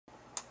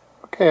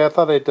Okay, I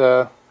thought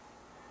I'd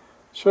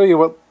show you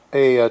what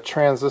a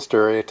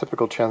transistor, a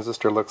typical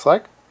transistor, looks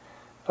like.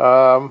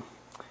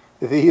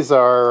 These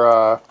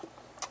are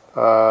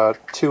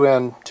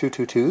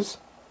 2N2222s,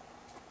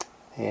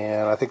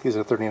 and I think these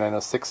are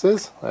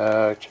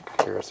 3906s.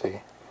 Check here,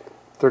 see.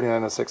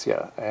 3906,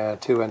 yeah, and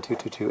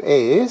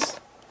 2N2222As.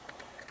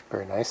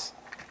 Very nice.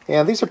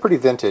 And these are pretty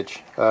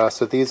vintage.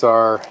 So these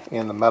are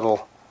in the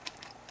metal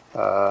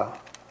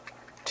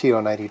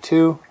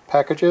TO92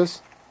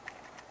 packages.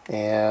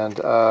 And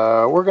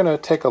we're going to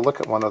take a look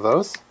at one of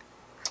those.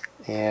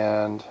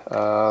 And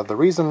the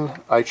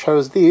reason I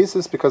chose these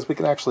is because we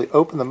can actually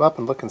open them up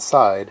and look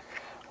inside,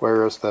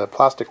 whereas the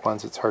plastic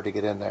ones, it's hard to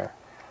get in there.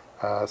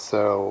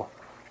 So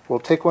we'll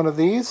take one of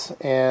these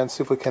and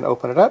see if we can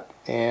open it up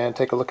and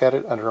take a look at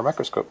it under a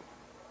microscope.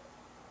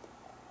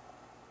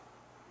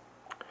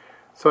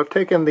 So I've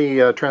taken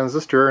the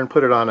transistor and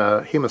put it on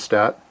a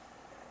hemostat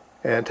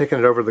and taken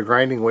it over the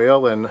grinding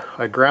wheel, and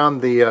I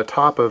ground the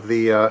top of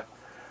the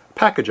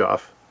package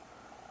off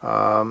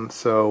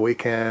so we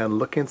can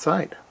look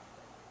inside.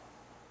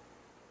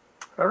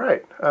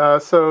 Alright,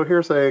 so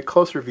here's a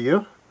closer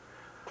view.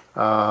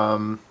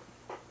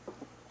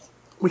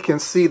 We can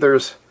see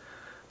there's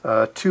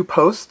two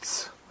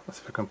posts. Let's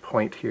see if I can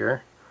point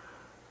here.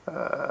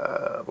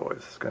 Boy,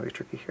 this is going to be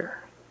tricky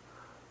here.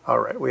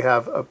 Alright, we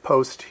have a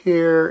post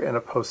here and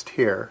a post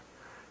here.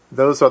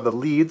 Those are the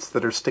leads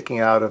that are sticking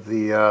out of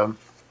the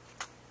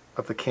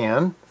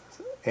can,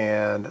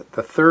 and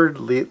the third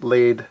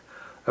lead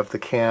of the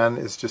can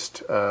is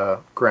just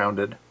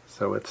grounded,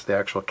 so it's the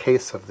actual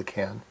case of the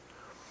can.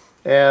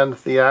 And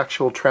the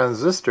actual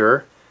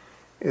transistor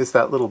is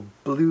that little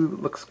blue,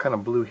 looks kind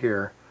of blue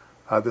here,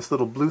 this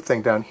little blue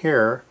thing down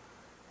here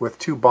with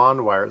two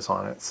bond wires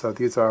on it. So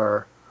these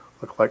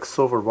look like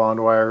silver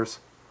bond wires,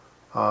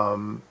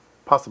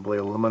 possibly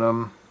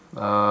aluminum,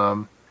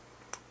 that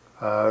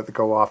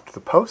go off to the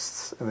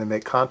posts, and they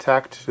make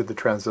contact to the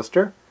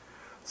transistor.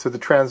 So the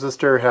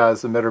transistor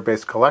has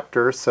emitter-based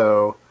collector,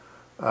 so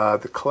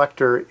the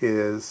collector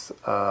is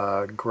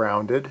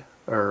grounded,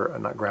 or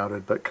not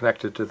grounded, but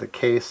connected to the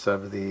case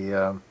of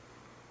the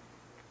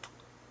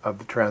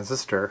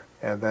transistor,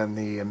 and then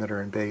the emitter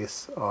and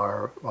base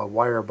are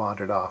wire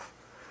bonded off.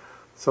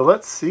 So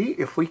let's see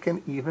if we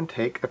can even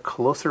take a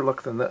closer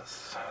look than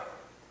this.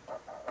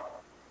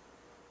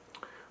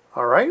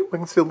 Alright, we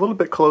can see a little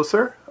bit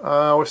closer.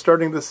 We're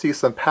starting to see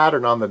some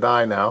pattern on the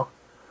die now.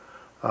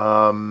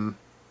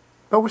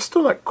 But we're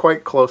still not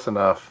quite close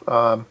enough.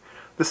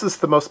 This is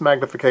the most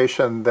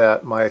magnification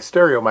that my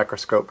stereo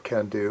microscope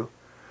can do.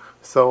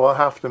 So I'll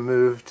have to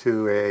move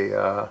to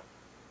a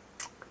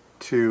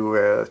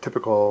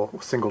typical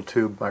single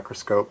tube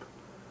microscope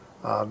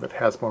that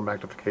has more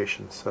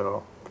magnification.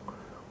 So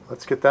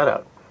let's get that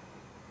out.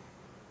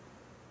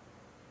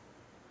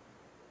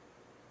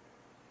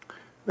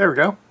 There we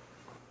go.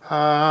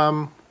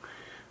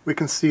 We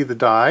can see the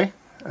die.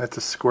 It's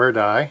a square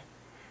die,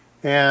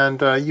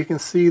 and you can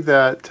see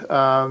that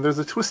there's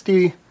a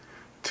twisty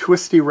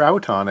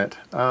route on it.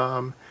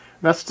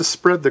 That's to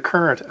spread the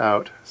current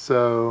out.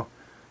 So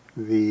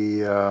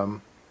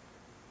the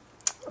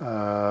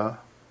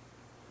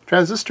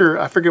transistor,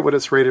 I forget what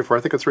it's rated for. I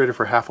think it's rated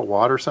for 1/2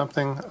 watt or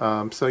something.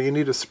 So you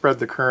need to spread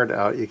the current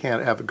out. You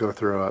can't have it go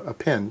through a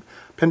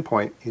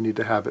pinpoint. You need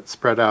to have it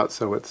spread out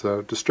so it's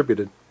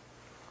distributed.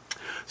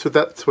 So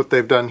that's what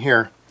they've done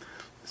here.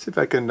 Let's see if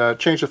I can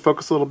change the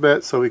focus a little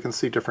bit so we can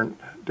see different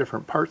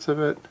parts of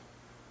it.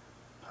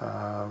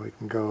 We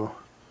can go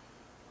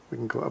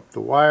up the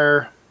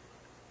wire.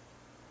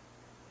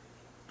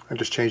 I'm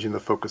just changing the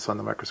focus on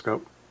the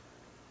microscope.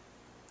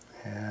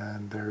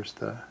 And there's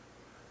the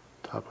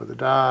top of the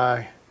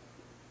die,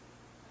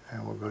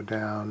 and we'll go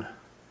down.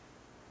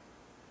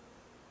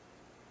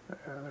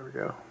 There we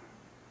go.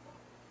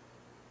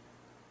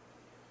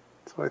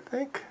 So I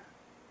think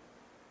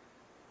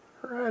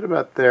right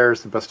about there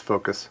is the best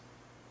focus.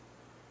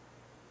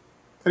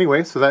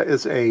 Anyway, so that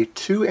is a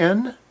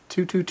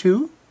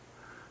 2N222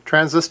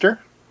 transistor,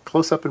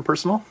 close up and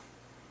personal.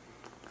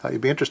 Thought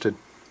you'd be interested.